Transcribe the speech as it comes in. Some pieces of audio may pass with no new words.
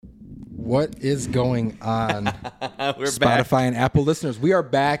What is going on? We're Spotify back. and Apple listeners, we are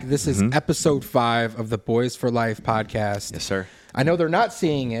back. This is episode 5 of the Boys for Life podcast. Yes, sir. I know they're not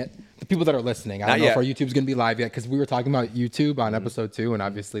seeing it. The people that are listening, I don't Not know yet. if our YouTube's going to be live yet because we were talking about YouTube on episode 2, and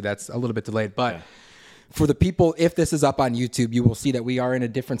obviously that's a little bit delayed. But for the people, if this is up on YouTube, you will see that we are in a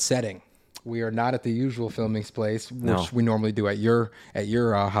different setting. We are not at the usual filming place, which we normally do at your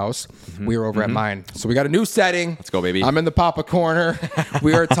house. We are over at mine. So we got a new setting. Let's go, baby. I'm in the Papa corner.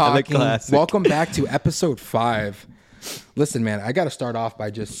 We are talking. classic. Welcome back to episode 5. Listen, man, I got to start off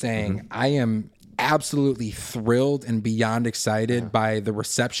by just saying I am absolutely thrilled and beyond excited by the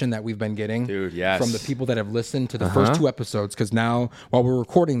reception that we've been getting Dude, yes. from the people that have listened to the first 2 episodes. Because now, while we're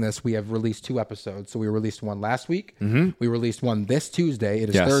recording this, we have released 2 episodes. So we released one last week. We released one this Tuesday. It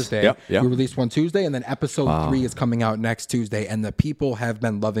is Yes. Thursday. Yep. We released one Tuesday, and then episode 3 is coming out next Tuesday. And the people have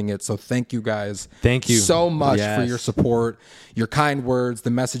been loving it. So thank you guys. Thank you. so much for Yes. your support, your kind words, the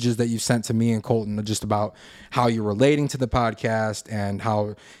messages that you've sent to me and Colton just about how you're relating to the podcast and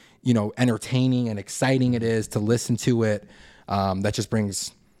how, you know, entertaining and exciting it is to listen to it. That just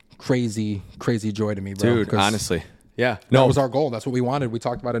brings crazy joy to me, bro. Dude, 'Cause honestly. Yeah. that was our goal. That's what we wanted. We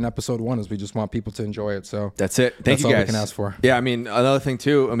talked about it in episode 1 is we just want people to enjoy it. So That's it. Thank that's you all guys. we can ask for. Yeah, I mean, another thing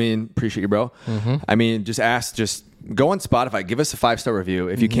too. I mean, appreciate you, bro. I mean, just go on Spotify, give us a 5-star review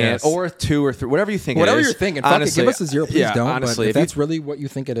if you can, Yes. or 2 or 3, whatever you think. Whatever it is. you're thinking, fuck it, give us a 0. Please don't. Honestly, but if if you- that's really what you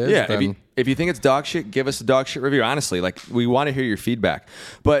think it is, Yeah, then if you think it's dog shit, give us a dog shit review. Honestly, like we want to hear your feedback.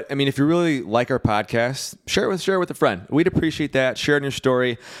 But I mean, if you really like our podcast, share it with a friend. We'd appreciate that. Share it in your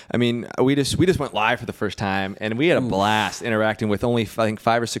story. I mean, we just went live for the first time, and we had a blast interacting with only I think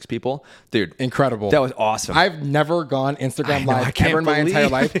 5 or 6 people. Dude, incredible. That was awesome. I've never gone Instagram know, I Live can't ever in my entire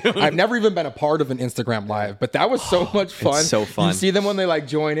life. believe- I've never even been a part of an Instagram Live, but that was so much fun. so fun. You see them when they like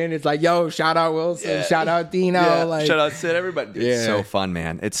join in. It's like, yo, shout out Wilson, shout out Dino. Yeah, Like, shout out Sid, everybody. Dude, It's so fun,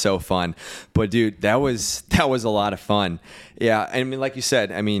 man. It's so fun. But dude, that was a lot of fun. Yeah, I mean, like you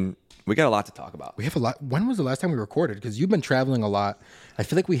said, I mean, we got a lot to talk about. we have a lot. When was the last time we recorded? Because you've been traveling a lot. I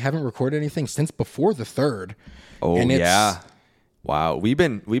feel like we haven't recorded anything since before the 3rd. Oh And it's- yeah. Wow, we've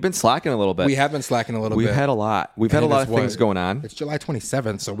been slacking a little bit. We have been slacking a little We've bit. had a lot. We've had a And lot it's of things going on. It's July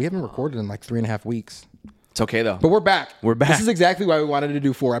 27th, so we haven't recorded in like 3.5 weeks. It's okay though. But we're back. We're back. This is exactly why we wanted to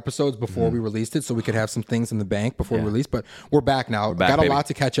do 4 episodes before we released it, so we could have some things in the bank before we release. But we're back now. back, Got a baby. lot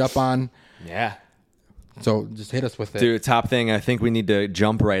to catch up on. Yeah. So just hit us with it. Dude, top thing, I think we need to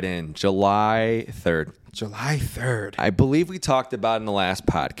jump right in. July 3rd. July 3rd. I believe we talked about in the last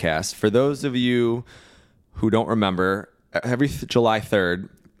podcast. For those of you who don't remember, every July 3rd,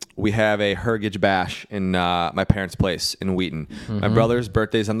 we have a Hergage Bash in my parents' place in Wheaton. My brother's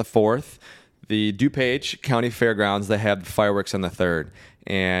birthday's on the 4th. The DuPage County Fairgrounds, they have fireworks on the 3rd.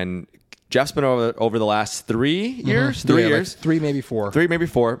 And Jeff's been over the last 3 years? 3 Yeah, years? Like 3, maybe 4. 3, maybe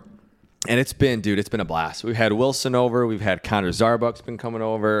 4. And it's been a blast. We've had Wilson over. We've had Connor Zarbuck's been coming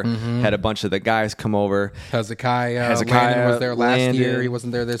over. Had a bunch of the guys come over. Hezekiah Hezekiah, was there last Landon. year. He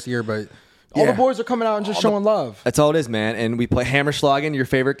wasn't there this year, but all Yeah. the boys are coming out and just showing love. That's all it is, man. And we play Hammerschlagen, your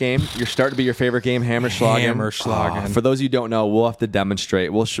favorite game. You're starting to be your favorite game, Hammerschlagen. Hammerschlagen. For those of you who don't know, we'll have to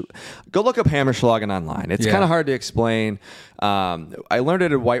demonstrate. Go look up Hammerschlagen online. It's Yeah. kind of hard to explain. I learned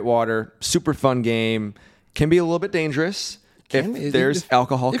it at Whitewater. Super fun game. Can be a little bit dangerous if there's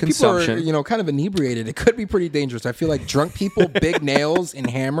alcohol consumption. People are, kind of inebriated, it could be pretty dangerous. I feel like drunk people, big nails, and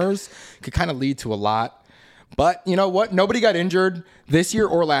hammers could kind of lead to a lot. But you know what? Nobody got injured this year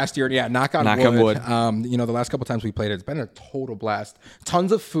or last year. Yeah, knock on wood. The last couple times we played it, it's been a total blast.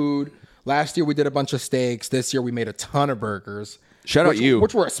 Tons of food. Last year we did a bunch of steaks. This year we made a ton of burgers. Shout out you.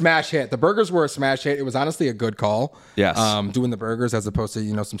 Which were a smash hit. The burgers were a smash hit. It was honestly a good call. Yes. Doing the burgers as opposed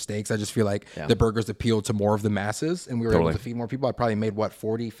to, some steaks. I just feel like the burgers appealed to more of the masses and we were able to feed more people. I probably made,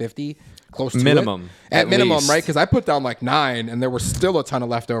 40, 50? Close to Minimum. it. At minimum, least. right? Because I put down like 9 and there were still a ton of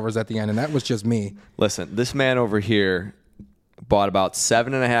leftovers at the end. And that was just me. Listen, this man over here bought about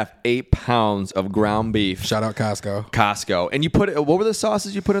 7.5, 8 pounds of ground beef. Shout out Costco. And you what were the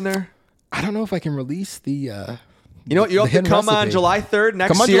sauces you put in there? I don't know if I can release the... You know what? You'll have to hidden come on recipe. July 3rd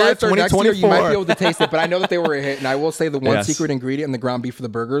next Come on year, July 3rd next year, 2024. you might be able to taste it, but I know that they were a hit. And I will say the one Yes. secret ingredient in the ground beef for the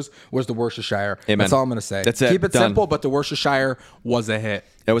burgers was the Worcestershire. Amen. That's all I'm going to say. That's it. Keep it Done. simple, but the Worcestershire was a hit.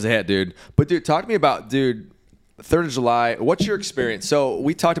 That was a hit, dude. But, dude, talk to me about, 3rd of July. What's your experience? So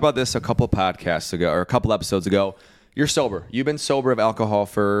we talked about this a couple podcasts ago or a couple episodes ago. You're sober. You've been sober of alcohol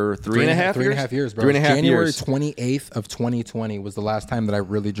for 3.5 years? 3.5 years, bro. 3.5 January years. 28th of 2020 was the last time that I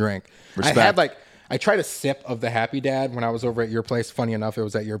really drank. Respect. I tried a sip of the Happy Dad when I was over at your place. Funny enough, it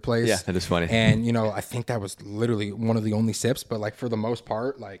was at your place. Yeah, that is funny. And, I think that was literally one of the only sips. But, for the most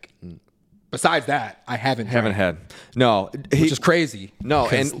part, besides that, I haven't had. No. Which is crazy. No.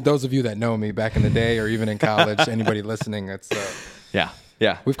 And those of you that know me back in the day or even in college, anybody listening, it's...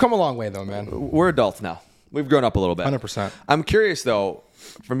 Yeah. We've come a long way, though, man. We're adults now. We've grown up a little bit. 100%. I'm curious, though,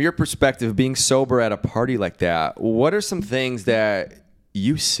 from your perspective, being sober at a party like that, what are some things that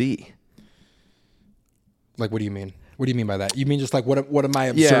you see? Like, what do you mean? What do you mean by that? You mean just like what am I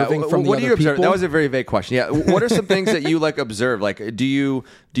observing from the what other do you observe? people? That was a very vague question. Yeah. What are some things that you like observe? Like, do you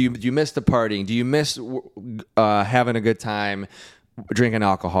miss the partying? Do you miss having a good time, drinking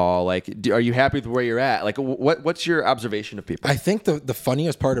alcohol? Like, are you happy with where you're at? Like, what's your observation of people? I think the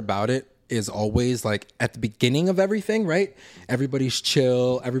funniest part about it is always like at the beginning of everything, right? Everybody's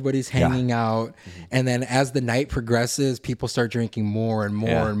chill, everybody's hanging out. And then as the night progresses, people start drinking more and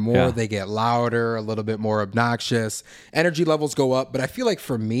more and more. They get louder, a little bit more obnoxious. Energy levels go up. But I feel like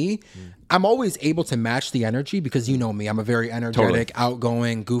for me, I'm always able to match the energy because you know me. I'm a very energetic,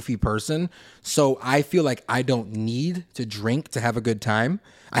 outgoing, goofy person. So I feel like I don't need to drink to have a good time.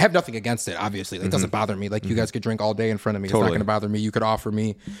 I have nothing against it, obviously. It doesn't bother me. Like, you guys could drink all day in front of me. It's not going to bother me. You could offer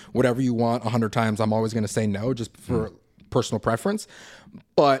me whatever you want 100 times. I'm always going to say no just for personal preference.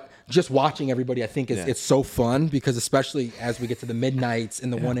 But just watching everybody, I think it's so fun because especially as we get to the midnights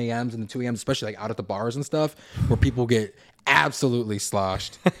and the 1 a.m.s and the 2 a.m.s, especially like out at the bars and stuff where people get absolutely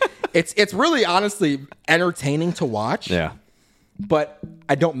sloshed. It's really honestly entertaining to watch. Yeah. But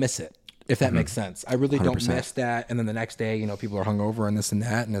I don't miss it. If that makes sense. I really don't miss that. And then the next day, people are hungover and this and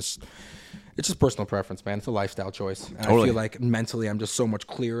that. And it's just personal preference, man. It's a lifestyle choice. And I feel like mentally I'm just so much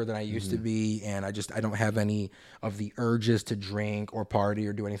clearer than I used to be. And I don't have any of the urges to drink or party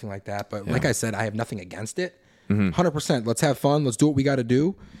or do anything like that. But like I said, I have nothing against it. 100%. Let's have fun. Let's do what we got to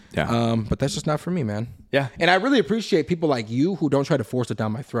do. Yeah. But that's just not for me, man. Yeah. And I really appreciate people like you who don't try to force it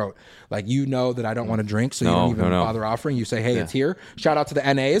down my throat. Like, that I don't want to drink, so you don't even bother offering. You say, hey, it's here. Shout out to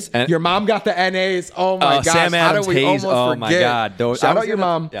the NAs. And your mom got the NAs. Oh, my gosh. Sam Adams, how do we Hayes. almost my forget? God. Shout out your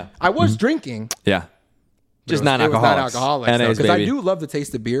mom. Yeah. I was drinking. Yeah. Just non-alcoholics. NAs, because I do love the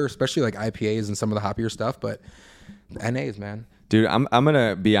taste of beer, especially like IPAs and some of the hoppier stuff, but NAs, man. Dude, I'm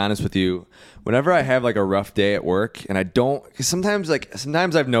gonna be honest with you. Whenever I have like a rough day at work, and I don't, because sometimes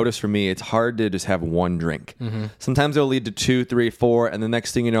I've noticed for me, it's hard to just have one drink. Sometimes it'll lead to 2, 3, 4, and the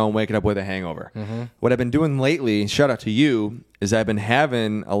next thing you know, I'm waking up with a hangover. What I've been doing lately, shout out to you, is I've been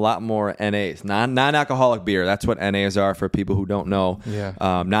having a lot more NAs, non-alcoholic beer. That's what NAs are for people who don't know. Yeah.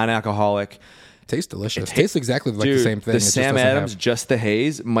 Non-alcoholic. Tastes delicious. It tastes exactly like the same thing. The Sam Adams Just the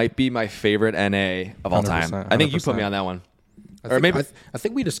Haze might be my favorite NA of all time. 100%. I think you put me on that one. I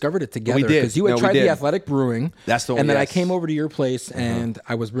think we discovered it together. We did. Because you had tried the Athletic Brewing. That's the one. And then I came over to your place and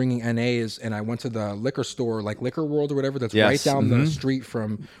I was bringing NAs and I went to the liquor store, like Liquor World or whatever, that's right down the street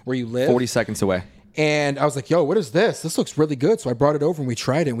from where you live. 40 seconds away. And I was like, yo, what is this? This looks really good. So I brought it over and we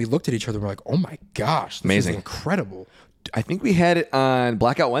tried it and we looked at each other and we're like, oh my gosh, this Amazing. is incredible. I think we had it on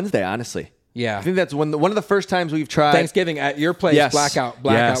Blackout Wednesday, honestly. Yeah. I think that's one of the first times we've tried. Thanksgiving at your place, Blackout.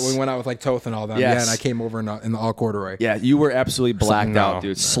 Yes. We went out with like Toth and all that. Yes. Yeah, and I came over in the all corduroy. Yeah, you were absolutely blacked out,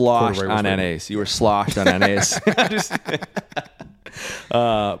 dude. Sloshed on NAs. You were sloshed on NAs.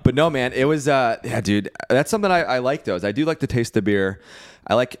 But no, man, it was, dude, that's something I like those. I do like to taste the beer.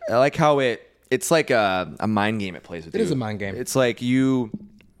 I like how it's like a mind game it plays with you. It is a mind game. It's like you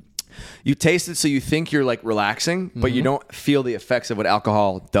taste it so you think you're like relaxing, but you don't feel the effects of what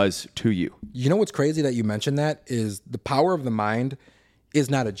alcohol does to you. You know what's crazy that you mentioned that is the power of the mind is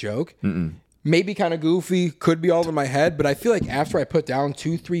not a joke. Maybe kind of goofy, could be all in my head, but I feel like after I put down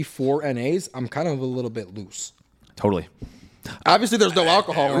 2, 3, 4 NAs, I'm kind of a little bit loose. Totally. Obviously, there's no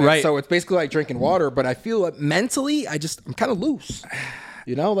alcohol in Right. it, so it's basically like drinking water, but I feel like mentally, I'm kind of loose.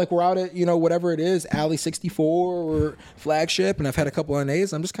 Like we're out at, whatever it is, Alley 64 or Flagship, and I've had a couple of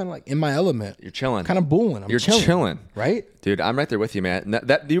NAs. I'm just kind of like in my element. You're chilling. Kind of booling. You're chilling. Right? Dude, I'm right there with you, man.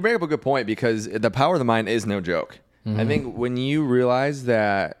 That you bring up a good point because the power of the mind is no joke. I think when you realize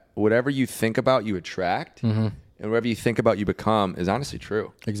that whatever you think about, you attract, and whatever you think about, you become is honestly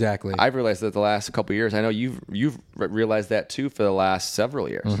true. Exactly. I've realized that the last couple of years. I know you've realized that too for the last several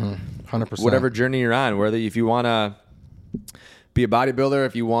years. 100%. Whatever journey you're on, whether if you want to be a bodybuilder,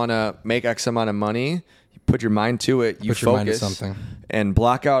 if you want to make X amount of money, you put your mind to it, you focus something and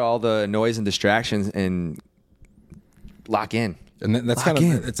block out all the noise and distractions and lock in. And that's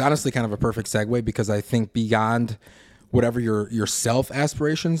it's honestly kind of a perfect segue because I think beyond whatever your self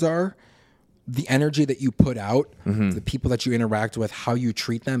aspirations are, the energy that you put out, the people that you interact with, how you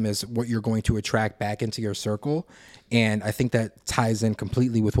treat them is what you're going to attract back into your circle. And I think that ties in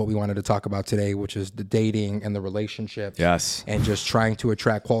completely with what we wanted to talk about today, which is the dating and the relationship. Yes. And just trying to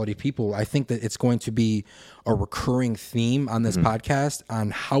attract quality people. I think that it's going to be a recurring theme on this podcast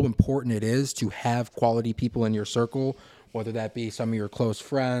on how important it is to have quality people in your circle, whether that be some of your close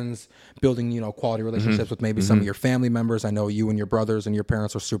friends, building, quality relationships with maybe some of your family members. I know you and your brothers and your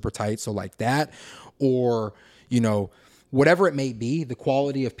parents are super tight, so like that. Or, whatever it may be, the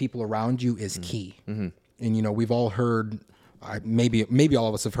quality of people around you is key. And, we've all heard, maybe all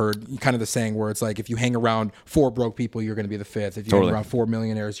of us have heard kind of the saying where it's like, if you hang around 4 broke people, you're going to be the 5th. If you hang around 4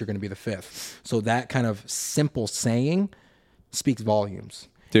 millionaires, you're going to be the 5th. So that kind of simple saying speaks volumes.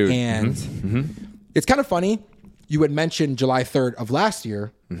 Dude. And it's kind of funny. You had mentioned July 3rd of last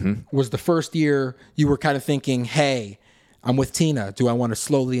year was the first year you were kind of thinking, hey, I'm with Tina. Do I want to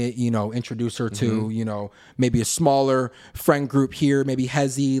slowly, introduce her to, maybe a smaller friend group here, maybe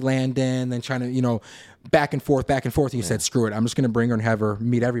Hezi, Landon, then trying to, back and forth. And you said, screw it. I'm just going to bring her and have her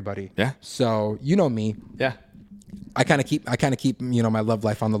meet everybody. Yeah. So, you know me. Yeah. I kind of keep, my love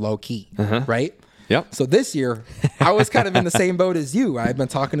life on the low key, right? Yep. So this year, I was kind of in the same boat as you. I've been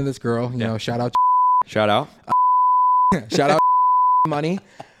talking to this girl, shout out. Shout out money.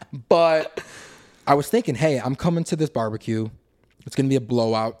 But I was thinking, hey, I'm coming to this barbecue. It's going to be a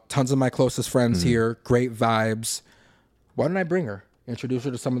blowout. Tons of my closest friends here. Great vibes. Why don't I bring her? Introduce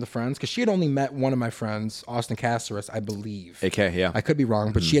her to some of the friends? Because she had only met one of my friends, Austin Caceres, I believe. AK, yeah. I could be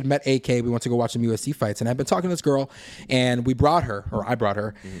wrong, but she had met AK. We went to go watch some UFC fights. And I've been talking to this girl, and I brought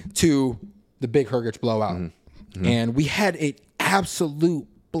her to the big Hrgic blowout. And we had an absolute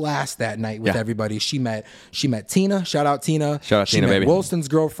blast that night with everybody. She met Tina. Shout out Tina. Shout out Tina, baby. She met Wilson's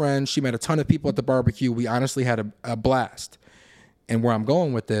girlfriend. She met a ton of people at the barbecue. We honestly had a blast. And where I'm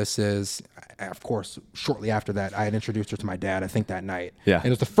going with this is, of course, shortly after that, I had introduced her to my dad, I think that night. Yeah. And it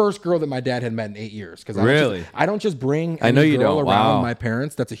was the first girl that my dad had met in 8 years. Really? I don't just bring any girl around my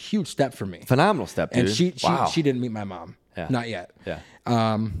parents. That's a huge step for me. Phenomenal step, dude. And she didn't meet my mom. Yeah. Not yet. Yeah.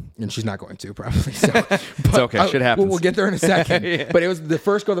 And she's not going to probably. So. It's okay. Shit happens. We'll get there in a second. But it was the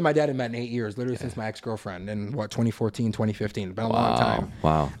first girl that my dad had met in 8 years, literally since my ex-girlfriend in 2014, 2015. It's been a long time.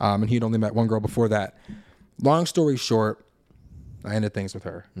 Wow. And he'd only met one girl before that. Long story short, I ended things with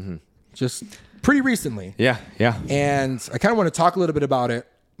her. Just pretty recently. Yeah. And I kind of want to talk a little bit about it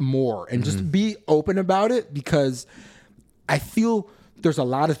more and just be open about it, because I feel there's a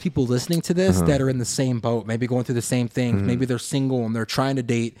lot of people listening to this that are in the same boat, maybe going through the same things. Maybe they're single and they're trying to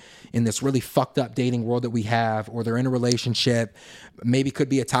date in this really fucked up dating world that we have, or they're in a relationship, maybe could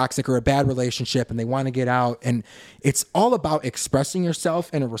be a toxic or a bad relationship, and they want to get out. And it's all about expressing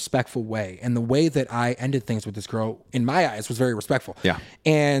yourself in a respectful way. And the way that I ended things with this girl, in my eyes, was very respectful. Yeah.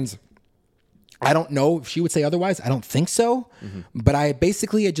 And I don't know if she would say otherwise. I don't think so. But I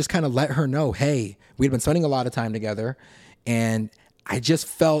basically had just kind of let her know, hey, we'd been spending a lot of time together, and I just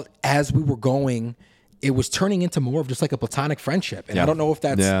felt as we were going, it was turning into more of just like a platonic friendship. And I don't know if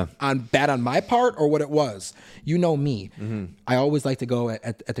that's bad on my part or what it was. You know me. I always like to go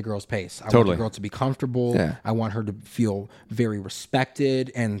at the girl's pace. I want the girl to be comfortable. Yeah. I want her to feel very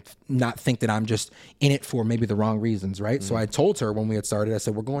respected and not think that I'm just in it for maybe the wrong reasons, right? So I told her when we had started, I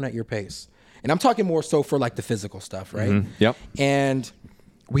said, we're going at your pace. And I'm talking more so for like the physical stuff, right? Yep. And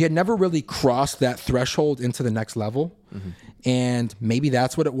we had never really crossed that threshold into the next level. And maybe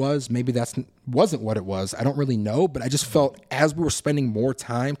that's what it was. Maybe that wasn't what it was. I don't really know. But I just felt as we were spending more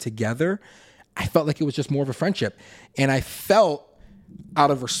time together, I felt like it was just more of a friendship. And I felt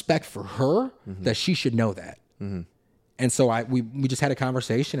out of respect for her that she should know that. And so we just had a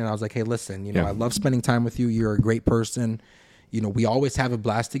conversation, and I was like, hey, listen, I love spending time with you. You're a great person. We always have a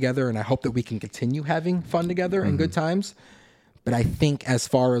blast together, and I hope that we can continue having fun together and good times. But I think as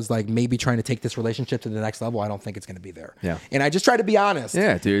far as like maybe trying to take this relationship to the next level, I don't think it's going to be there. Yeah. And I just try to be honest.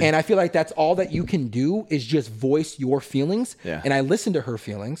 Yeah, dude. And I feel like that's all that you can do is just voice your feelings. Yeah. And I listened to her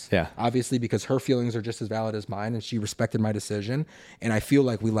feelings. Yeah. Obviously, because her feelings are just as valid as mine, and she respected my decision. And I feel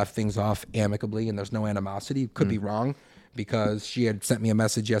like we left things off amicably, and there's no animosity. Could be wrong, because she had sent me a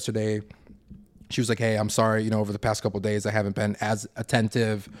message yesterday. She was like, hey, I'm sorry, over the past couple of days, I haven't been as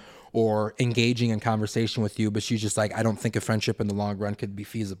attentive or engaging in conversation with you, but she's just like, I don't think a friendship in the long run could be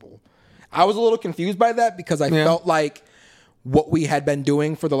feasible. I was a little confused by that, because I felt like what we had been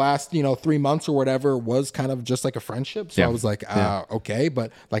doing for the last, 3 months or whatever was kind of just like a friendship. So I was like, okay.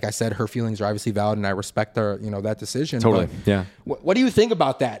 But like I said, her feelings are obviously valid and I respect her, that decision. Totally. But yeah. What do you think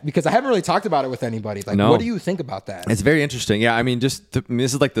about that? Because I haven't really talked about it with anybody. Like, what do you think about that? It's very interesting. Yeah. I mean, this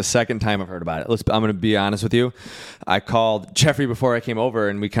is like the second time I've heard about it. I'm going to be honest with you. I called Jeffrey before I came over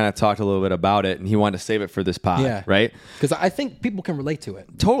and we kind of talked a little bit about it and he wanted to save it for this pod. Yeah. Right. Because I think people can relate to it.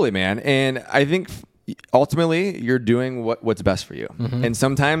 Totally, man. And I think ultimately you're doing what's best for you. And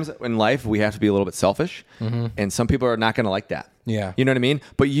sometimes in life we have to be a little bit selfish and some people are not going to like that. Yeah. You know what I mean?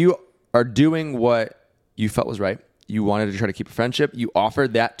 But you are doing what you felt was right. You wanted to try to keep a friendship. You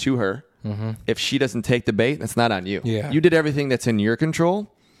offered that to her. If she doesn't take the bait, that's not on you. Yeah. You did everything that's in your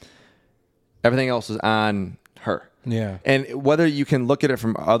control. Everything else is on her. Yeah. And whether you can look at it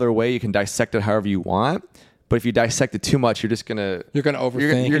from other way, you can dissect it however you want. But if you dissect it too much, you're just gonna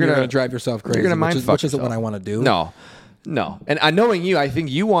overthink. You're gonna drive yourself crazy. You're gonna mind fuck which isn't what I want to do. No. And knowing you, I think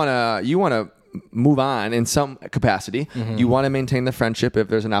you wanna move on in some capacity. You want to maintain the friendship if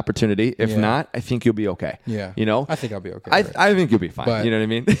there's an opportunity. If not, I think you'll be okay. Yeah. I think I'll be okay. I think you'll be fine. But you know what I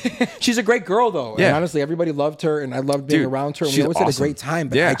mean? She's a great girl though. Yeah. And honestly, everybody loved her and I loved being around her. And we always had a great time.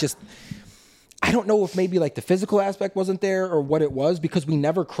 But I don't know if maybe like the physical aspect wasn't there or what it was because we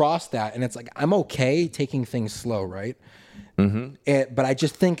never crossed that. And it's like, I'm okay taking things slow, right? But I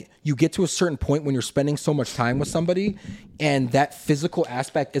just think you get to a certain point when you're spending so much time with somebody and that physical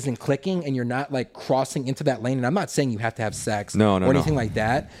aspect isn't clicking and you're not like crossing into that lane. And I'm not saying you have to have sex or anything like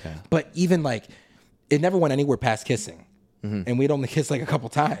that. Yeah. But even like it never went anywhere past kissing. And we'd only kissed like a couple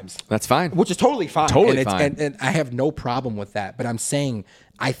times. That's fine. Which is totally fine. Totally fine. And I have no problem with that. But I'm saying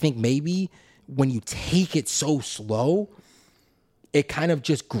I think maybe when you take it so slow, it kind of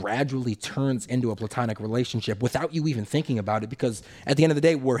just gradually turns into a platonic relationship without you even thinking about it. Because at the end of the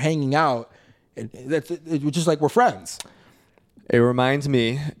day, we're hanging out. It's just like we're friends. It reminds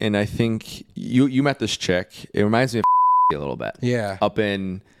me, and I think you met this chick. It reminds me of a little bit. Yeah. Up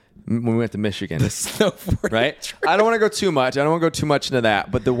in when we went to Michigan. The snowboarding right? trip. I don't want to go too much. I don't want to go too much into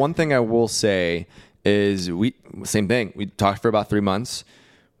that. But the one thing I will say is same thing. We talked for about 3 months.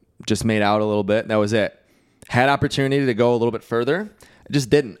 Just made out a little bit. That was it. Had opportunity to go a little bit further. I just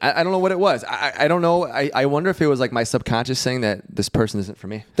didn't. I don't know what it was. I don't know. I wonder if it was like my subconscious saying that this person isn't for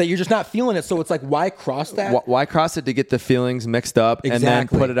me. That you're just not feeling it. So it's like, why cross that? Why cross it to get the feelings mixed up Exactly. and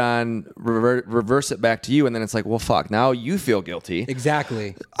then put it on, reverse it back to you. And then it's like, well, fuck, now you feel guilty.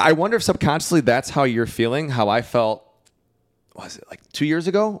 Exactly. I wonder if subconsciously that's how you're feeling, how I felt. Was it like 2 years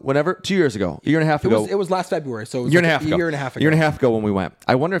ago? Whenever 2 years ago, a year and a half ago. It was last February, so it was year and a half ago. Year and a half ago. Year and a half ago when we went.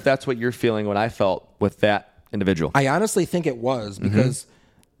 I wonder if that's what you're feeling what I felt with that individual. I honestly think it was because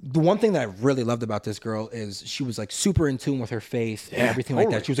the one thing that I really loved about this girl is she was like super in tune with her faith and everything like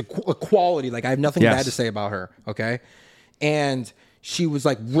that. She was a quality. Like I have nothing bad to say about her. Okay. And she was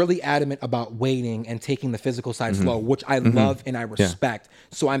like really adamant about waiting and taking the physical side slow, which I love and I respect.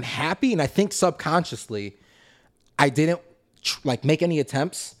 So I'm happy. And I think subconsciously I didn't like make any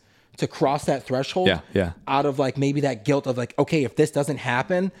attempts to cross that threshold out of like maybe that guilt of like, okay, if this doesn't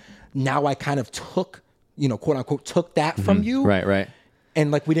happen, now I kind of took, quote unquote, took that from you. Right.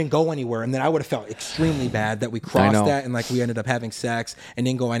 And like we didn't go anywhere. And then I would have felt extremely bad that we crossed that and like we ended up having sex and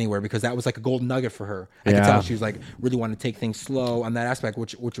didn't go anywhere because that was like a golden nugget for her. I could tell she was like really wanting to take things slow on that aspect,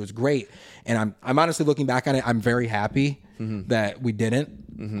 which was great. And I'm honestly looking back on it, I'm very happy that we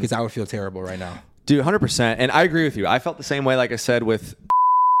didn't because I would feel terrible right now. Dude, 100%. And I agree with you. I felt the same way, like I said, with.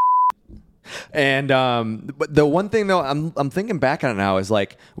 And but the one thing though, I'm thinking back on it now is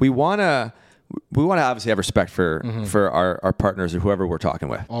like we want to obviously have respect for our partners or whoever we're talking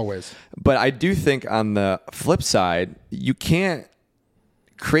with. Always. But I do think on the flip side, you can't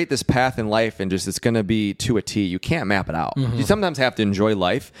create this path in life and just it's going to be to a T. You can't map it out. You sometimes have to enjoy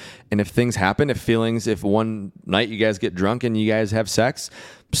life. And if things happen, if one night you guys get drunk and you guys have sex,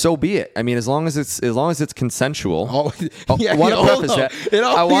 so be it. I mean, as long as it's consensual. I want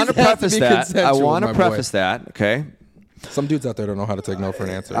to preface that. Okay. Some dudes out there don't know how to take no for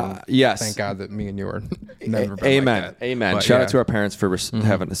an answer. Yes. Thank God that me and you are never been Amen. like that. Amen. But shout out to our parents for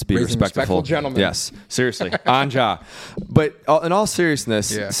having us be respectful gentlemen. Yes. Seriously. Anja. But in all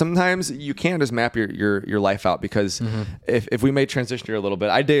seriousness, sometimes you can't just map your life out because if we may transition here a little bit,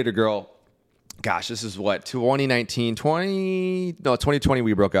 I dated a girl, gosh, this is what, 2020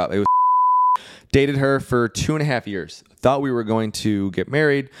 we broke up. It was dated her for 2.5 years. Thought we were going to get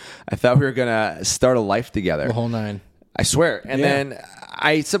married. I thought we were going to start a life together. The whole nine. I swear. And then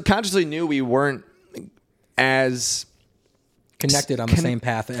I subconsciously knew we weren't as connected on the same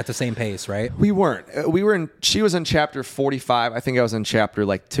path at the same pace, right? We weren't. She was in chapter 45. I think I was in chapter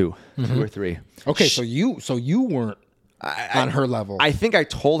like 2 or 3. Okay, so you weren't on her level. I think I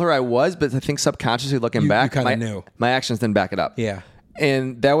told her I was, but I think subconsciously looking back, you kind of knew. My actions didn't back it up. Yeah.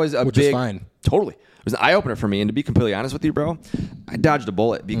 And that was Which is fine. Totally. It was an eye opener for me. And to be completely honest with you, bro, I dodged a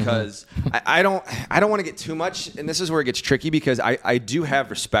bullet because I don't want to get too much. And this is where it gets tricky because I do have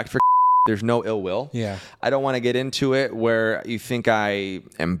respect for. There's no ill will. Yeah. I don't want to get into it where you think I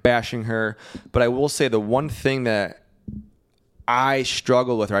am bashing her. But I will say the one thing that I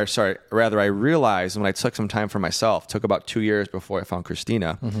struggled with, I realized when I took some time for myself, took about 2 years before I found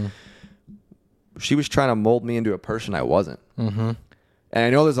Christina. She was trying to mold me into a person I wasn't. And I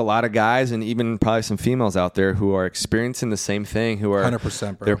know there's a lot of guys and even probably some females out there who are experiencing the same thing, who are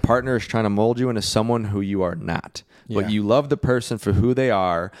 100%, bro. Their partner is trying to mold you into someone who you are not. But you love the person for who they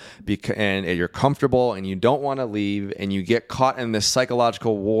are, and you're comfortable and you don't want to leave, and you get caught in this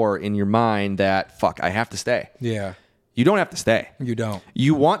psychological war in your mind that, fuck, I have to stay. Yeah. You don't have to stay. You don't.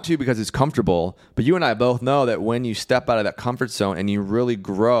 You want to because it's comfortable, but you and I both know that when you step out of that comfort zone and you really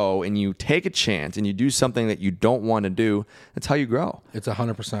grow and you take a chance and you do something that you don't want to do, that's how you grow. It's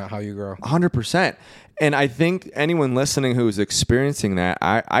 100% how you grow. 100%. And I think anyone listening who's experiencing that,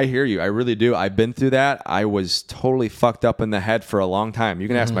 I hear you. I really do. I've been through that. I was totally fucked up in the head for a long time. You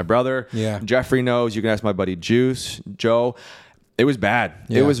can ask my brother. Yeah. Jeffrey knows. You can ask my buddy Juice, Joe. It was bad.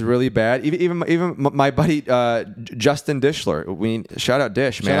 Yeah. It was really bad. Even my buddy Justin Dishler. Shout out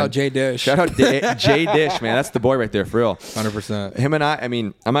Dish, man. Shout out Jay Dish. Shout out Jay Dish, man. That's the boy right there, for real. 100%. Him and I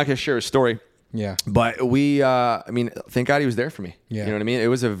mean, I'm not gonna share his story. Yeah. But we, thank God he was there for me. Yeah. You know what I mean? It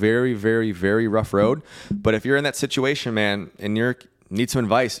was a very, very, very rough road. But if you're in that situation, man, and you need some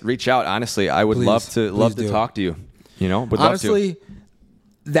advice, reach out. Honestly, I would love to talk to you. You know, would honestly. Love to.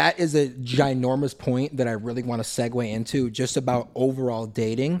 That is a ginormous point that I really want to segue into, just about overall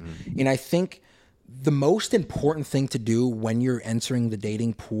dating. And I think the most important thing to do when you're entering the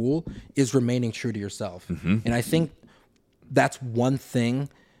dating pool is remaining true to yourself. And I think that's one thing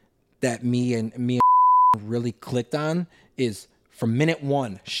that me and really clicked on is from minute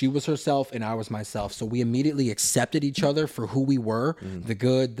one, she was herself and I was myself. So we immediately accepted each other for who we were, the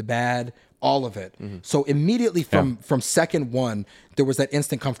good, the bad, all of it. So immediately from second one, there was that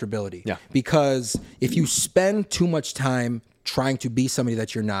instant comfortability. Yeah. Because if you spend too much time trying to be somebody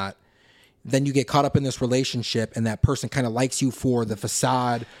that you're not, then you get caught up in this relationship and that person kind of likes you for the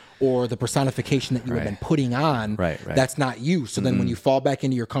facade or the personification that you have been putting on. Right. That's not you. So then when you fall back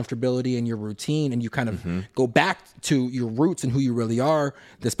into your comfortability and your routine and you kind of go back to your roots and who you really are,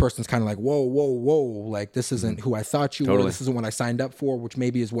 this person's kind of like, whoa, like this isn't who I thought you were. This isn't what I signed up for, which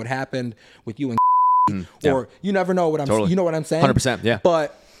maybe is what happened with you and or you never know what I'm saying. You know what I'm saying? 100%, yeah.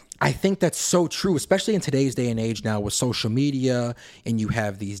 But I think that's so true, especially in today's day and age now with social media, and you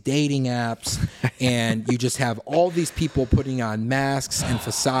have these dating apps and you just have all these people putting on masks and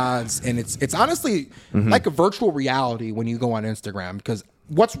facades. And it's honestly like a virtual reality when you go on Instagram, because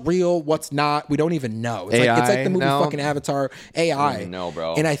what's real, what's not, we don't even know. It's like the movie fucking Avatar, AI. No,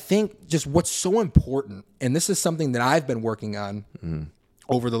 bro. And I think just what's so important, and this is something that I've been working on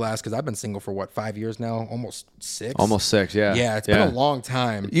over the last, because I've been single for 5 years now, almost 6. Almost 6, yeah. Yeah, it's been a long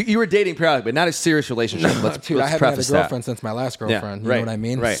time. You were dating periodically, but not a serious relationship. Dude, I haven't had a girlfriend since my last girlfriend. You know what I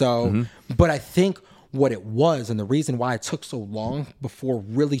mean? Right. So, but I think what it was, and the reason why it took so long before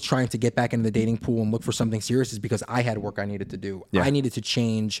really trying to get back into the dating pool and look for something serious is because I had work I needed to do. Yeah. I needed to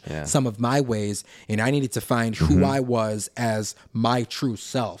change some of my ways, and I needed to find who I was as my true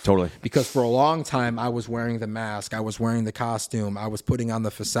self. Totally. Because for a long time, I was wearing the mask, I was wearing the costume, I was putting on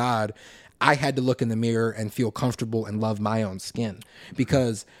the facade. I had to look in the mirror and feel comfortable and love my own skin.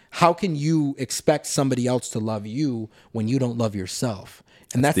 Because how can you expect somebody else to love you when you don't love yourself?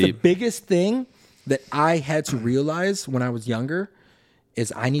 And that's the biggest thing that I had to realize when I was younger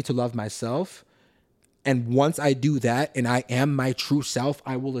is I need to love myself. And once I do that and I am my true self,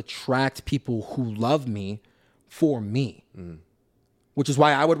 I will attract people who love me for me. Which is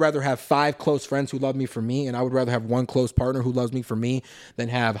why I would rather have 5 close friends who love me for me, and I would rather have 1 close partner who loves me for me than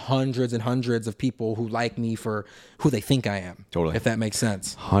have hundreds and hundreds of people who like me for who they think I am. Totally. If that makes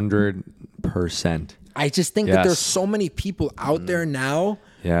sense. 100%. I just think that there's so many people out there now.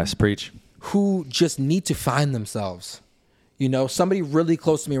 Yes, preach. Who just need to find themselves. You know, somebody really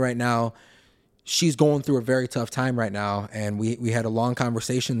close to me right now, she's going through a very tough time right now. And we had a long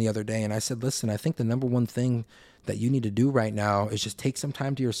conversation the other day. And I said, listen, I think the number one thing that you need to do right now is just take some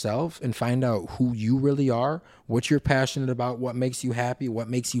time to yourself and find out who you really are, what you're passionate about, what makes you happy, what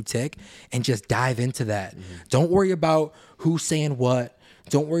makes you tick, and just dive into that. Don't worry about who's saying what.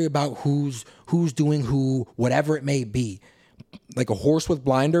 Don't worry about who's doing who, whatever it may be. like a horse with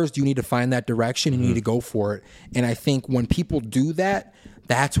blinders. You need to find that direction and you need to go for it. And I think when people do that,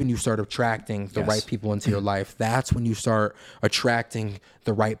 that's when you start attracting the right people into your life. That's when you start attracting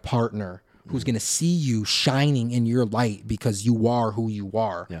the right partner who's going to see you shining in your light because you are who you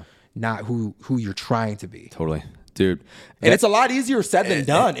are, not who you're trying to be. Totally. Dude. And it's a lot easier said than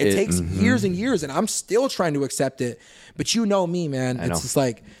done. It takes years and years, and I'm still trying to accept it. But you know me, man. It's just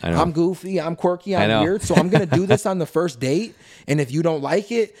like, I'm goofy, I'm quirky, I'm weird. So I'm going to do this on the first date. And if you don't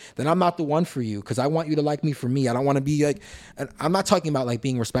like it, then I'm not the one for you because I want you to like me for me. I don't want to be like, I'm not talking about like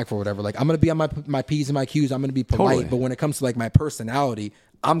being respectful or whatever. Like I'm going to be on my P's and my Q's. I'm going to be polite. Totally. But when it comes to like my personality,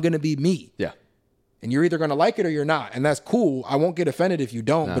 I'm going to be me. Yeah. And you're either going to like it or you're not. And that's cool. I won't get offended if you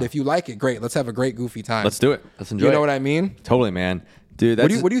don't. No. But if you like it, great. Let's have a great goofy time. Let's do it. Let's enjoy it. You know what I mean? Totally, man. Dude,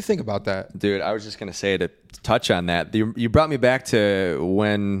 what do you think about that? Dude, I was just going to say to touch on that. You brought me back to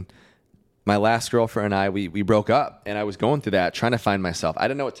when my last girlfriend and I, we broke up. And I was going through that, trying to find myself. I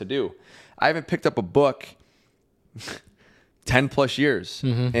didn't know what to do. I haven't picked up a book 10 plus years.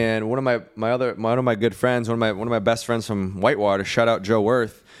 Mm-hmm. And one of my good friends, one of my best friends from Whitewater, shout out Joe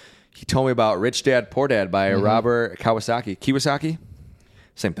Worth, he told me about Rich Dad, Poor Dad by Robert Kiyosaki.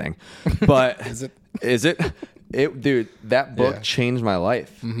 Same thing. But is it? Dude, that book changed my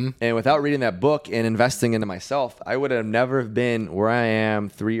life. Mm-hmm. And without reading that book and investing into myself, I would have never been where I am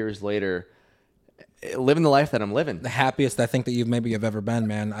 3 years later, living the life that I'm living. The happiest I think that you've ever been,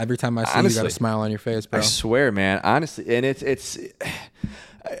 man. Every time I see you, you got a smile on your face, bro. I swear, man. Honestly. And it's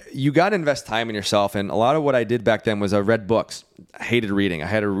you got to invest time in yourself. And a lot of what I did back then was I read books. I hated reading. I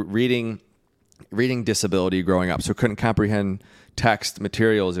had a reading disability growing up, so couldn't comprehend text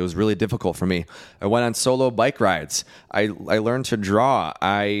materials. It was really difficult for me. I went on solo bike rides. I learned to draw.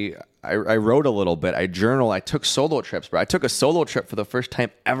 I wrote a little bit. I journaled. I took solo trips, bro. I took a solo trip for the first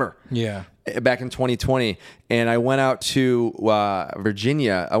time ever. Yeah. Back in 2020. And I went out to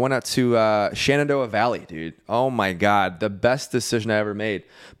Virginia. I went out to Shenandoah Valley, dude. Oh my God. The best decision I ever made.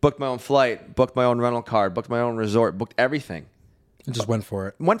 Booked my own flight, booked my own rental car, booked my own resort, booked everything. And just went for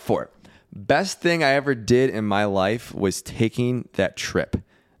it. Went for it. Best thing I ever did in my life was taking that trip.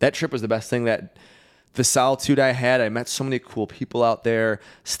 That trip was the best thing. That the solitude I had, I met so many cool people out there,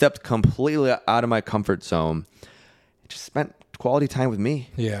 stepped completely out of my comfort zone, just spent quality time with me.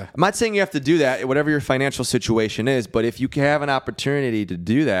 Yeah. I'm not saying you have to do that, whatever your financial situation is, but if you have an opportunity to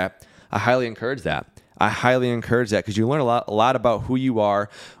do that, I highly encourage that. Because you learn a lot about who you are,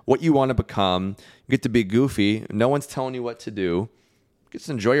 what you want to become. You get to be goofy. No one's telling you what to do. Just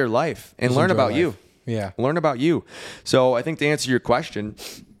enjoy your life and learn about you. Yeah. Learn about you. So I think to answer your question,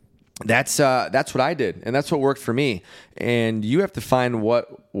 that's what I did. And that's what worked for me. And you have to find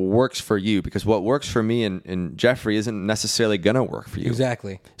what works for you, because what works for me and Jeffrey isn't necessarily going to work for you.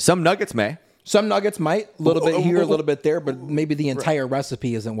 Exactly. Some nuggets may. Some nuggets might, a little bit here, a little bit there, but maybe the entire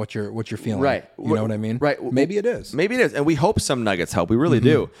recipe isn't what you're feeling. Right. You know what I mean? Right. Maybe it is. Maybe it is. And we hope some nuggets help. We really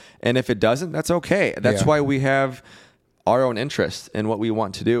do. And if it doesn't, that's okay. That's why we have our own interest in what we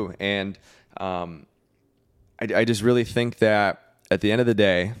want to do. And I just really think that at the end of the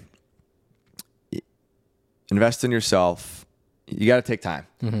day, invest in yourself. You got to take time.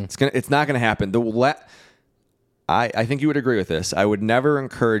 Mm-hmm. It's not going to happen. I think you would agree with this. I would never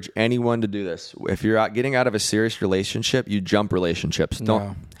encourage anyone to do this. If you're getting out of a serious relationship, you jump relationships.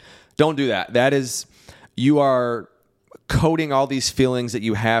 Don't do that. That is, you are coding all these feelings that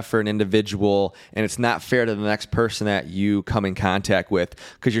you have for an individual, and it's not fair to the next person that you come in contact with,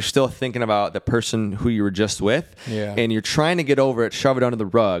 because you're still thinking about the person who you were just with, and you're trying to get over it, shove it under the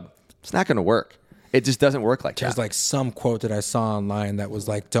rug. It's not going to work. It just doesn't work like that. There's like some quote that I saw online that was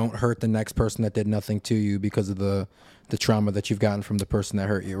like, don't hurt the next person that did nothing to you because of the trauma that you've gotten from the person that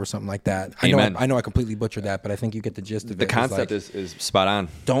hurt you, or something like that. Amen. I know I completely butchered that, but I think you get the gist of it. The concept is spot on.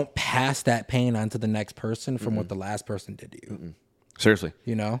 Don't pass that pain on to the next person from what the last person did to you. Mm-mm. Seriously.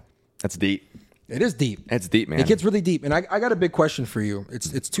 You know? That's deep. It is deep. It's deep, man. It gets really deep. And I got a big question for you.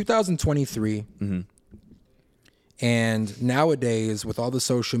 It's 2023. Mm-hmm. And nowadays, with all the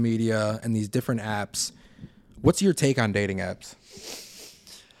social media and these different apps, what's your take on dating apps?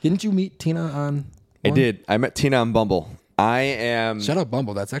 Didn't you meet Tina on one? I did. I met Tina on Bumble. Shout out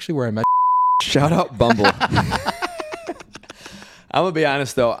Bumble. That's actually where I met. Shout out Bumble. I'm going to be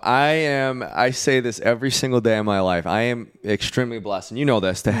honest, though. I say this every single day of my life. I am extremely blessed, and you know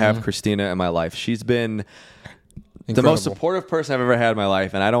this, to have Christina in my life. She's been the most supportive person I've ever had in my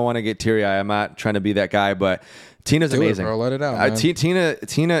life, and I don't want to get teary-eyed. I'm not trying to be that guy, but Tina's amazing. Bro. Let it out, man.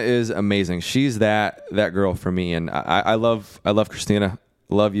 Tina is amazing. She's that girl for me, and I love Christina.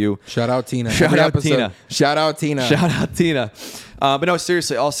 Love you. Shout out Tina. Shout out Tina. Shout out Tina. Shout out Tina. But no,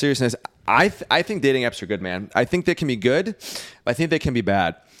 seriously, all seriousness, I think dating apps are good, man. I think they can be good. I think they can be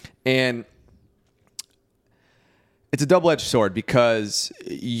bad. And it's a double-edged sword because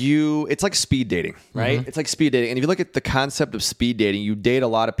it's like speed dating, right? Mm-hmm. It's like speed dating. And if you look at the concept of speed dating, you date a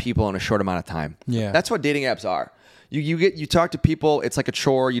lot of people in a short amount of time. Yeah. That's what dating apps are. You talk to people, it's like a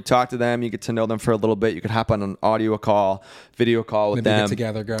chore. You talk to them, you get to know them for a little bit. You could hop on an audio call, video call with them. Maybe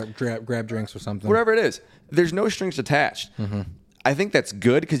get together, grab drinks or something. Whatever it is. There's no strings attached. Mm-hmm. I think that's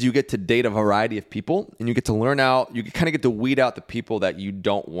good because you get to date a variety of people and you get to learn out, you kind of get to weed out the people that you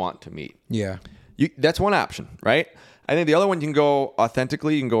don't want to meet. Yeah. That's one option, right? I think the other one, you can go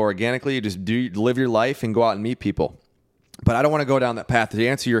authentically, you can go organically, you just live your life and go out and meet people. But I don't want to go down that path. To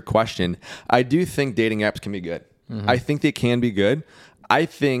answer your question, I do think dating apps can be good. Mm-hmm. I think they can be good. I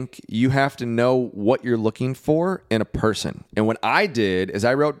think you have to know what you're looking for in a person. And what I did is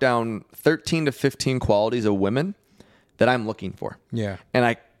I wrote down 13 to 15 qualities of women that I'm looking for. Yeah. And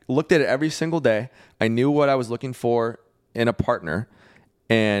I looked at it every single day. I knew what I was looking for in a partner.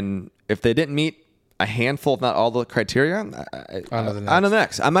 And if they didn't meet a handful, if not all the criteria, on the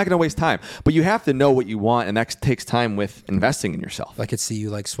next. I'm not going to waste time. But you have to know what you want, and that takes time with investing in yourself. I could see you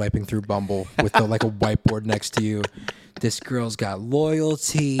like swiping through Bumble with like a whiteboard next to you. This girl's got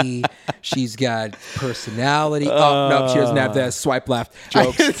loyalty. She's got personality. Oh, no, she doesn't have that. Swipe left.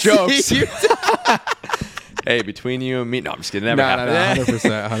 Jokes. Hey, between you and me. No, I'm just kidding. Never happened.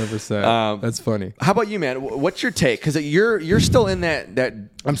 100%. That's funny. How about you, man? What's your take? Because you're still in that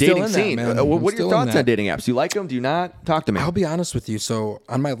I'm dating still in scene. That, man. What are your thoughts on dating apps? Do you like them? Do you not? Talk to me. I'll be honest with you. So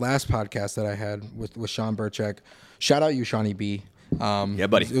on my last podcast that I had with Sean Burchek, shout out you, Shawnee B. Yeah,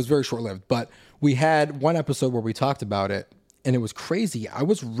 buddy. It was very short-lived. But we had one episode where we talked about it, and it was crazy. I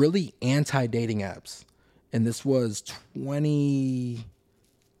was really anti-dating apps. And this was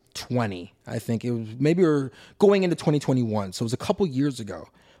 2020, I think. It was maybe we were going into 2021. So it was a couple years ago.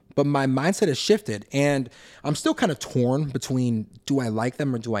 But my mindset has shifted, and I'm still kind of torn between do I like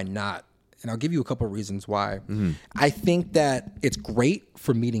them or do I not? And I'll give you a couple of reasons why. Mm-hmm. I think that it's great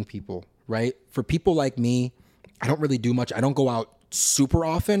for meeting people, right? For people like me, I don't really do much. I don't go out super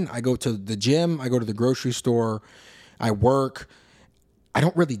often. I go to the gym. I go to the grocery store. I work. I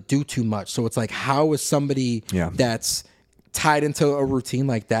don't really do too much. So it's like, how is somebody that's tied into a routine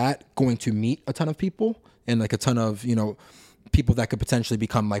like that going to meet a ton of people and like a ton of, people that could potentially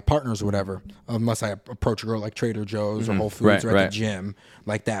become like partners or whatever, unless I approach a girl like Trader Joe's or Whole Foods or at the gym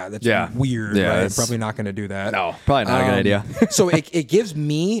like that. That's weird, right? I'm probably not going to do that. No, probably not a good idea. So it gives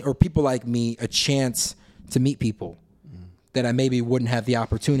me or people like me a chance to meet people that I maybe wouldn't have the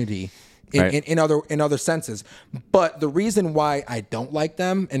opportunity in other senses. But the reason why I don't like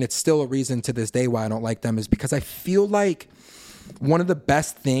them, and it's still a reason to this day why I don't like them, is because I feel like one of the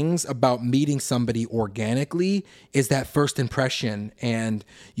best things about meeting somebody organically is that first impression, and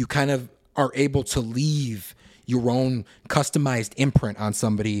you kind of are able to leave your own customized imprint on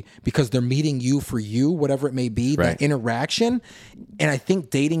somebody because they're meeting you for you, whatever it may be, that interaction. And I think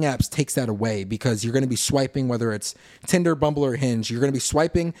dating apps takes that away because you're going to be swiping, whether it's Tinder, Bumble, or Hinge, you're going to be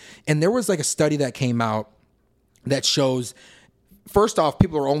swiping. And there was like a study that came out that shows, first off,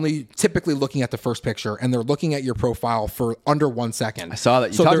 people are only typically looking at the first picture, and they're looking at your profile for under 1 second. I saw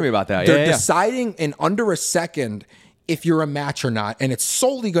that. You talked to me about that. They're deciding in under a second if you're a match or not, and it's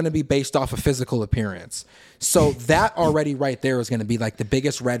solely going to be based off of physical appearance. So that already right there is going to be like the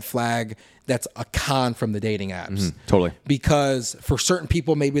biggest red flag that's a con from the dating apps. Mm-hmm. Totally. Because for certain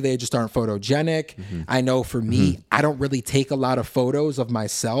people, maybe they just aren't photogenic. Mm-hmm. I know for me, I don't really take a lot of photos of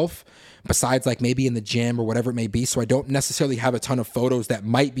myself besides like maybe in the gym or whatever it may be. So I don't necessarily have a ton of photos that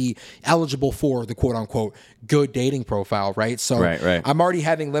might be eligible for the quote unquote good dating profile, right? So I'm already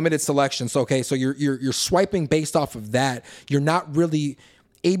having limited selection. So, okay, so you're swiping based off of that. You're not really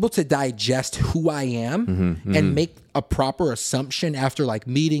able to digest who I am and make a proper assumption after like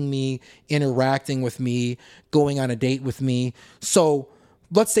meeting me, interacting with me, going on a date with me. So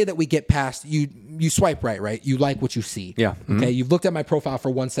let's say that we get past you swipe right? You like what you see. Yeah. Okay. You've looked at my profile for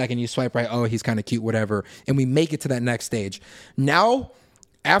 1 second, you swipe right. Oh, he's kind of cute, whatever. And we make it to that next stage. Now,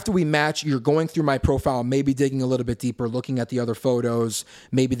 after we match, you're going through my profile, maybe digging a little bit deeper, looking at the other photos,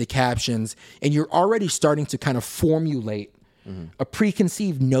 maybe the captions, and you're already starting to kind of formulate a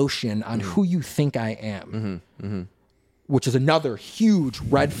preconceived notion on who you think I am. Which is another huge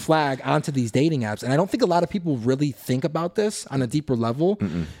red flag onto these dating apps. And I don't think a lot of people really think about this on a deeper level,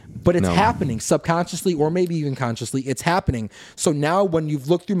 but it's happening subconsciously or maybe even consciously. It's happening. So now when you've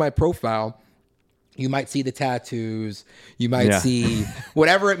looked through my profile, you might see the tattoos. You might see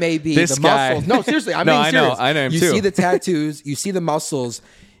whatever it may be. This the guy. Muscles. No, seriously. I'm being serious. I know him you too. See the tattoos. You see the muscles.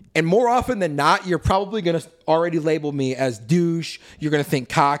 And more often than not, you're probably going to already label me as douche. You're going to think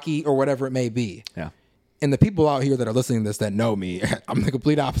cocky or whatever it may be. Yeah. And the people out here that are listening to this that know me, I'm the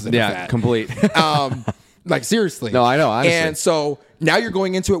complete opposite of that. Yeah, complete. Like, seriously. No, I know, honestly. And so now you're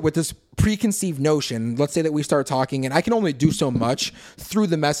going into it with this preconceived notion. Let's say that we start talking, and I can only do so much through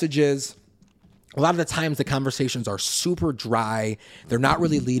the messages. A lot of the times the conversations are super dry. They're not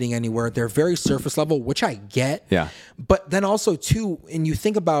really leading anywhere. They're very surface level, which I get. Yeah. But then also, too, and you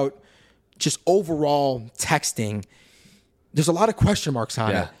think about just overall texting, there's a lot of question marks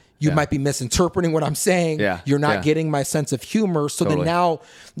on it. You might be misinterpreting what I'm saying. You're not getting my sense of humor. So then now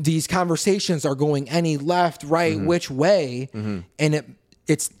these conversations are going any left, right, which way. And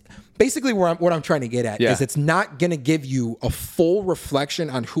it's basically what I'm trying to get at is it's not going to give you a full reflection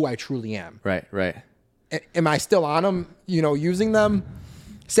on who I truly am. Right. Am I still on them, using them?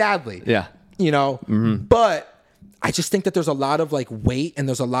 Sadly. Yeah. But I just think that there's a lot of like weight and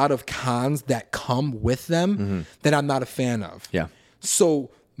there's a lot of cons that come with them that I'm not a fan of. Yeah.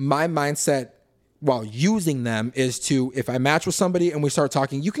 So my mindset while using them is to, if I match with somebody and we start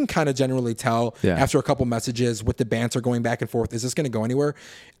talking, you can kind of generally tell after a couple messages with the banter going back and forth, is this going to go anywhere?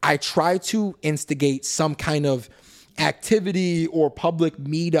 I try to instigate some kind of activity or public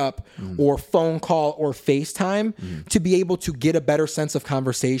meetup or phone call or FaceTime to be able to get a better sense of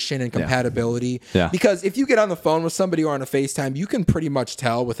conversation and compatibility. Because if you get on the phone with somebody or on a FaceTime, you can pretty much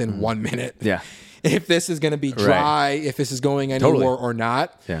tell within 1 minute if this is going to be dry, if this is going anywhere or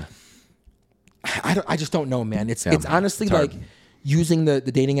not. Yeah. I just don't know, man. It's honestly like using the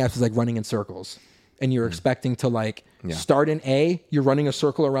dating apps is like running in circles. And you're expecting to like start in A, you're running a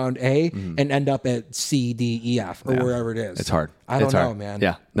circle around A and end up at C, D, E, F or wherever it is. It's hard. I don't know, man.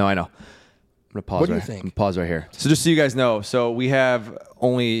 Yeah. No, I know. I'm going to pause. What do you think? I'm gonna pause right here. So just so you guys know, so we have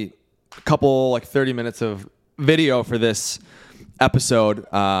only a couple, like 30 minutes of video for this episode.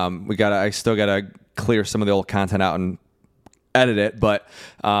 I still got to clear some of the old content out and edit it. But,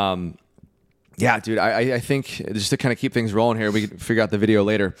 yeah, dude, I think just to kind of keep things rolling here, we can figure out the video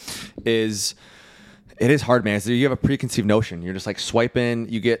later, it is hard, man. So you have a preconceived notion. You're just like swiping.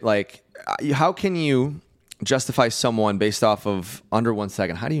 You get like, how can you justify someone based off of under 1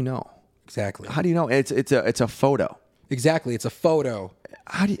 second? How do you know? Exactly. How do you know? It's a photo. Exactly. It's a photo.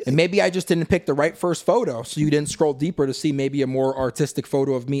 And maybe I just didn't pick the right first photo, so you didn't scroll deeper to see maybe a more artistic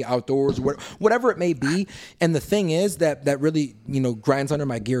photo of me outdoors, whatever it may be. And the thing is that really, grinds under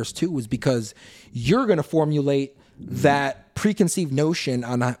my gears too, is because you're going to formulate that preconceived notion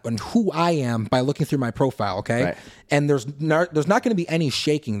on who I am by looking through my profile, okay? Right. And there's not going to be any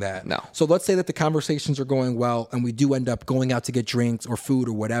shaking that. No. So let's say that the conversations are going well and we do end up going out to get drinks or food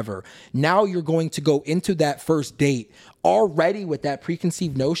or whatever. Now you're going to go into that first date already with that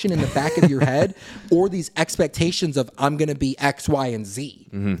preconceived notion in the back of your head or these expectations of I'm going to be X, Y, and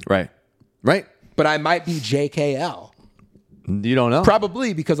Z. Right. But I might be JKL. You don't know.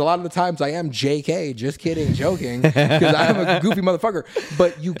 Probably because a lot of the times I am JK, just kidding, joking, because I'm a goofy motherfucker.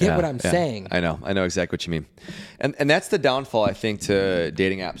 But you get what I'm saying. I know exactly what you mean. And that's the downfall, I think, to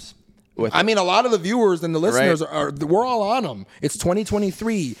dating apps. A lot of the viewers and the listeners we're all on them. It's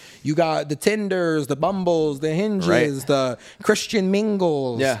 2023. You got the Tinders, the Bumbles, the Hinges, the Christian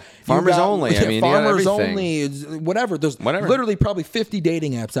Mingles. Yeah. Farmers only. I mean, farmers only. Whatever. There's literally probably 50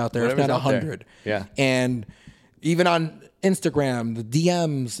 dating apps out there, if not 100. Yeah. And even on Instagram, the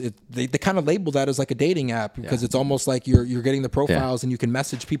DMs, they kind of label that as like a dating app because it's almost like you're getting the profiles and you can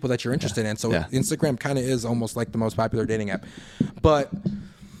message people that you're interested in. So Instagram kind of is almost like the most popular dating app. But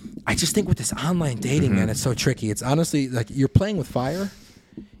I just think with this online dating, man, it's so tricky. It's honestly like you're playing with fire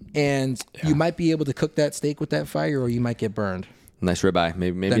and you might be able to cook that steak with that fire or you might get burned. Nice ribeye,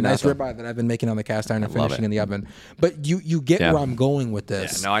 maybe that not. Nice ribeye that I've been making on the cast iron and finishing in the oven. But you get where I'm going with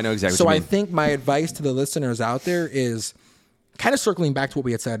this. Yeah, no, I know exactly. So what you mean. I think my advice to the listeners out there is kind of circling back to what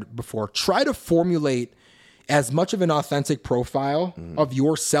we had said before. Try to formulate as much of an authentic profile of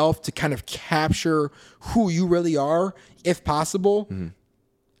yourself to kind of capture who you really are, if possible,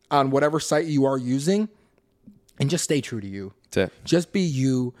 on whatever site you are using, and just stay true to you. That's it. Just be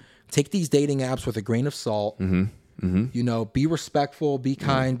you. Take these dating apps with a grain of salt. Be respectful, be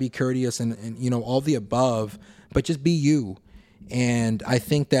kind, be courteous, and all the above, but just be you. And I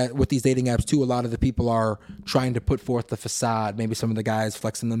think that with these dating apps too, a lot of the people are trying to put forth the facade. Maybe some of the guys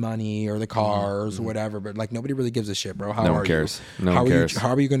flexing the money or the cars or whatever, but like nobody really gives a shit, bro. No one cares. No one cares. How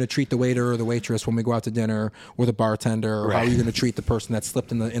are you going to treat the waiter or the waitress when we go out to dinner, or the bartender, or how are you going to treat the person that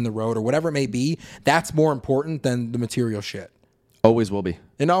slipped in the road or whatever it may be? That's more important than the material shit. Always will be.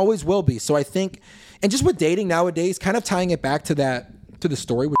 And always will be. So I think, and just with dating nowadays, kind of tying it back to the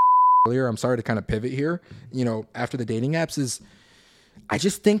story with earlier, I'm sorry to kind of pivot here, after the dating apps is I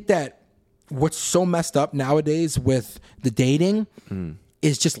just think that what's so messed up nowadays with the dating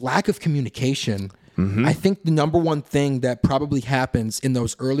is just lack of communication. I think the number one thing that probably happens in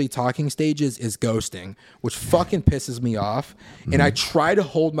those early talking stages is ghosting, which fucking pisses me off. And I try to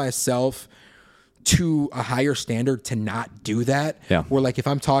hold myself to a higher standard to not do that. Yeah. Where like if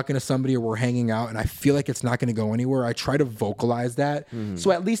I'm talking to somebody or we're hanging out and I feel like it's not going to go anywhere, I try to vocalize that.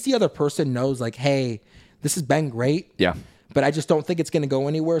 So at least the other person knows like, hey, this has been great. Yeah. But I just don't think it's going to go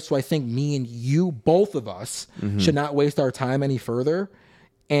anywhere. So I think me and you, both of us, should not waste our time any further.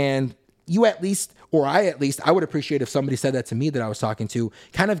 And you at least, or I at least, I would appreciate if somebody said that to me that I was talking to,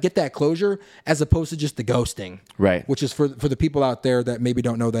 kind of get that closure as opposed to just the ghosting. Right. Which is for the people out there that maybe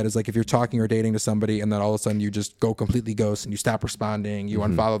don't know that, is like if you're talking or dating to somebody and then all of a sudden you just go completely ghost and you stop responding, you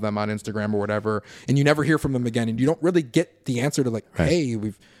unfollow them on Instagram or whatever, and you never hear from them again. And you don't really get the answer to like, hey,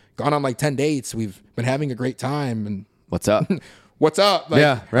 we've gone on like 10 dates. We've been having a great time. And what's up? What's up? Like,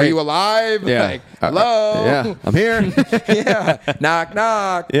 yeah, right. Are you alive? Yeah. Like, hello? Yeah, I'm here. Yeah. Knock,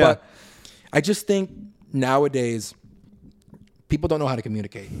 knock. Yeah. But I just think nowadays people don't know how to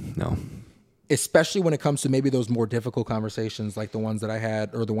communicate. No. Especially when it comes to maybe those more difficult conversations like the ones that I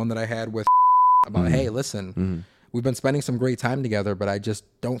had, or the one that I had with about, hey, listen, we've been spending some great time together, but I just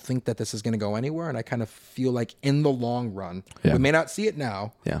don't think that this is going to go anywhere. And I kind of feel like in the long run, we may not see it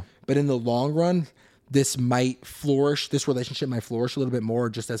now, but in the long run, this might flourish. This relationship might flourish a little bit more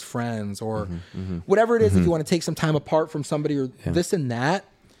just as friends or whatever it is. If you want to take some time apart from somebody or this and that,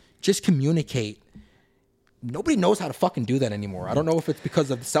 just communicate. Nobody knows how to fucking do that anymore. I don't know if it's because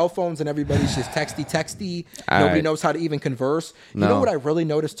of cell phones and everybody's just texty. Nobody knows how to even converse. You know what I really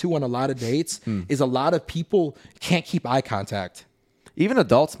noticed too on a lot of dates is a lot of people can't keep eye contact. Even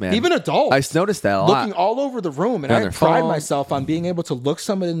adults, man. Even adults. I noticed that a lot. Looking all over the room. And I pride myself on being able to look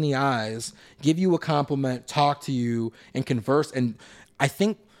somebody in the eyes, give you a compliment, talk to you, and converse. And I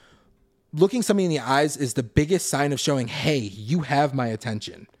think looking somebody in the eyes is the biggest sign of showing, hey, you have my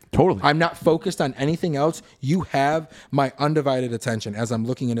attention. Totally. I'm not focused on anything else. You have my undivided attention as I'm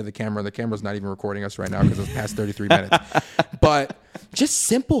looking into the camera. The camera's not even recording us right now because it's past 33 minutes. But just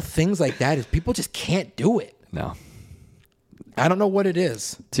simple things like that is people just can't do it. No. I don't know what it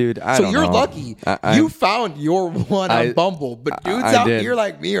is. Dude, I so don't you're know. lucky. You found your one on Bumble. But dudes out here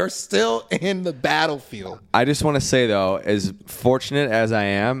like me are still in the battlefield. I just want to say, though, as fortunate as I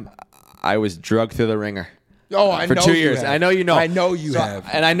am, I was drugged through the ringer. Oh, I know. For 2 years. I know you know. I know you have.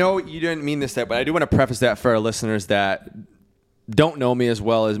 And I know you didn't mean this, but I do want to preface that for our listeners that don't know me as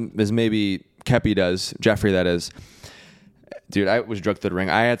well as maybe Kepi does, Jeffrey, that is. Dude, I was drugged through the ring.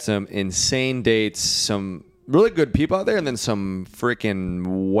 I had some insane dates, some really good people out there, and then some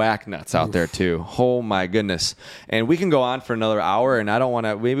freaking whack nuts out there too. Oh my goodness. And we can go on for another hour, and I don't want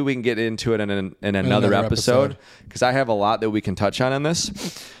to, maybe we can get into it in another episode, because I have a lot that we can touch on in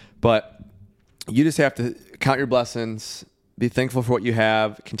this. But you just have to count your blessings, be thankful for what you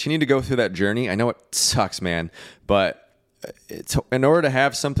have, continue to go through that journey. I know it sucks, man, but it's, in order to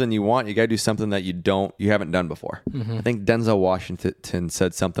have something you want, you got to do something that you haven't done before. I think Denzel Washington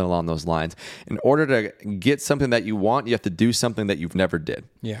said something along those lines. In order to get something that you want, you have to do something that you've never did.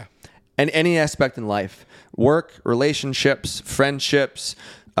 Yeah. And any aspect in life, work, relationships, friendships,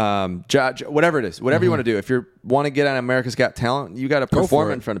 whatever it is, whatever you want to do. If you want to get on America's Got Talent, you got to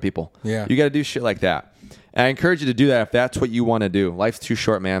perform in front of people. Yeah. You got to do shit like that. And I encourage you to do that if that's what you want to do. Life's too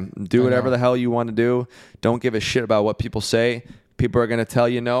short, man. Do whatever the hell you want to do. Don't give a shit about what people say. People are going to tell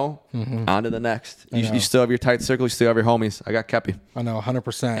you no. On to the next. You still have your tight circle. You still have your homies. I got Kepi. I know,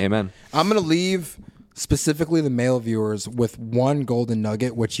 100%. Amen. I'm going to leave specifically the male viewers with one golden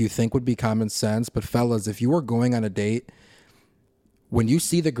nugget, which you think would be common sense. But fellas, if you are going on a date, when you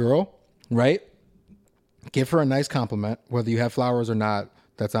see the girl, right, give her a nice compliment. Whether you have flowers or not,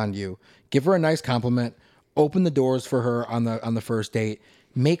 that's on you. Give her a nice compliment. Open the doors for her on the first date.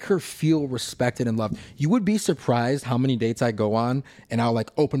 Make her feel respected and loved. You would be surprised how many dates I go on, and I'll like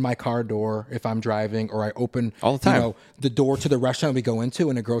open my car door if I'm driving, or I open all the time, the door to the restaurant we go into,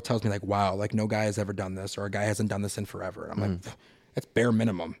 and a girl tells me like, "Wow, like no guy has ever done this, or a guy hasn't done this in forever." And I'm like, that's bare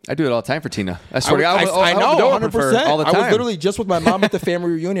minimum. I do it all the time for Tina. I swear to God, I know, 100%. All the time. I was literally just with my mom at the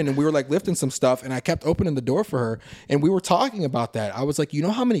family reunion, and we were like lifting some stuff, and I kept opening the door for her, and we were talking about that. I was like, you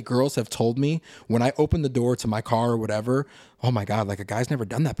know how many girls have told me when I open the door to my car or whatever, oh my God, like a guy's never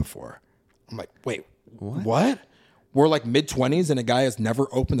done that before. I'm like, wait, what? We're like mid-20s, and a guy has never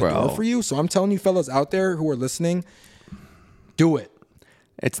opened the door for you? So I'm telling you fellas out there who are listening, do it.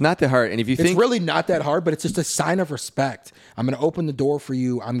 It's not that hard. And if you think it's really not that hard, but it's just a sign of respect. I'm going to open the door for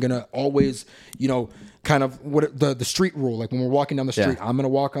you. I'm going to always, kind of what the street rule. Like when we're walking down the street, I'm going to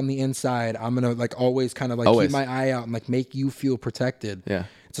walk on the inside. I'm going to like always kind of like keep my eye out and like make you feel protected. Yeah.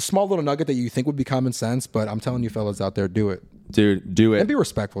 It's a small little nugget that you think would be common sense, but I'm telling you fellas out there, do it. Dude, do it. And be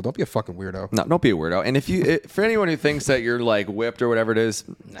respectful. Don't be a fucking weirdo. No, don't be a weirdo. And for anyone who thinks that you're like whipped or whatever it is,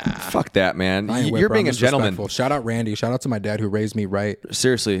 fuck that, man. You're being a gentleman. Respectful. Shout out Randy. Shout out to my dad who raised me right.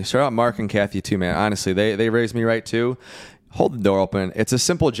 Seriously. Shout out Mark and Kathy too, man. Honestly, they raised me right too. Hold the door open. It's a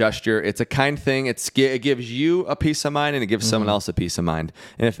simple gesture. It's a kind thing. It gives you a peace of mind and it gives someone else a peace of mind.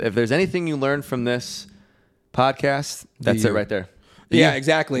 And if there's anything you learn from this podcast, that's it right there. Yeah,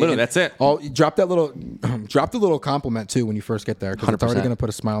 exactly. Literally, that's it. Drop the little compliment too when you first get there, because it's already going to put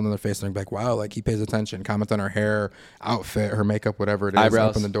a smile on their face and be like, wow, like he pays attention. Comment on her hair, outfit, her makeup, whatever it is. Eyebrows.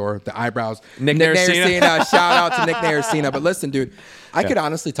 Open the door. The eyebrows. Nick Naracina. Shout out to Nick Naracina. But listen, dude, I could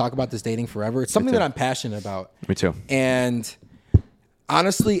honestly talk about this dating forever. It's something that I'm passionate about. Me too. And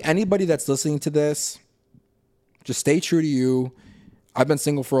honestly, anybody that's listening to this, just stay true to you. I've been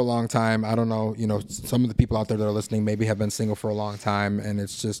single for a long time. I don't know, some of the people out there that are listening maybe have been single for a long time. And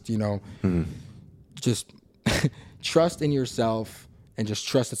it's just, just trust in yourself and just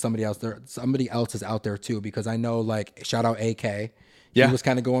trust that somebody else is out there too. Because I know, like, shout out AK. He was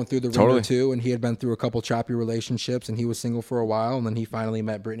kind of going through the ringer too, and he had been through a couple choppy relationships, and he was single for a while, and then he finally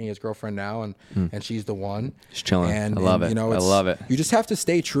met Brittany, his girlfriend now, and she's the one. She's chilling. I love it. I love it. You just have to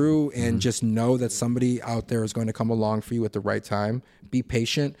stay true and just know that somebody out there is going to come along for you at the right time. Be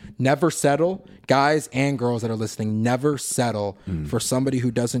patient. Never settle. Guys and girls that are listening, never settle for somebody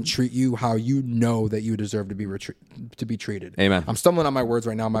who doesn't treat you how you know that you deserve to be treated. Amen. I'm stumbling on my words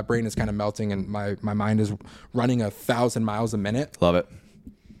right now. My brain is kind of melting, and my mind is running 1,000 miles a minute. Love it.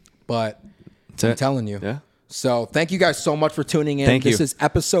 But I'm telling you. Yeah. So thank you guys so much for tuning in. Thank you. This is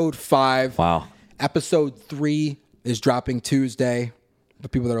episode 5. Wow. Episode 3 is dropping Tuesday. The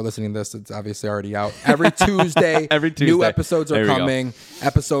people that are listening to this, it's obviously already out. Every Tuesday, new episodes are coming.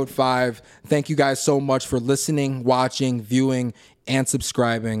 Episode 5. Thank you guys so much for listening, watching, viewing, and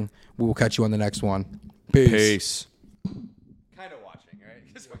subscribing. We will catch you on the next one. Peace. Kind of watching, right?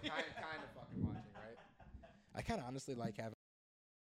 Kind of fucking watching, right? I kind of honestly like having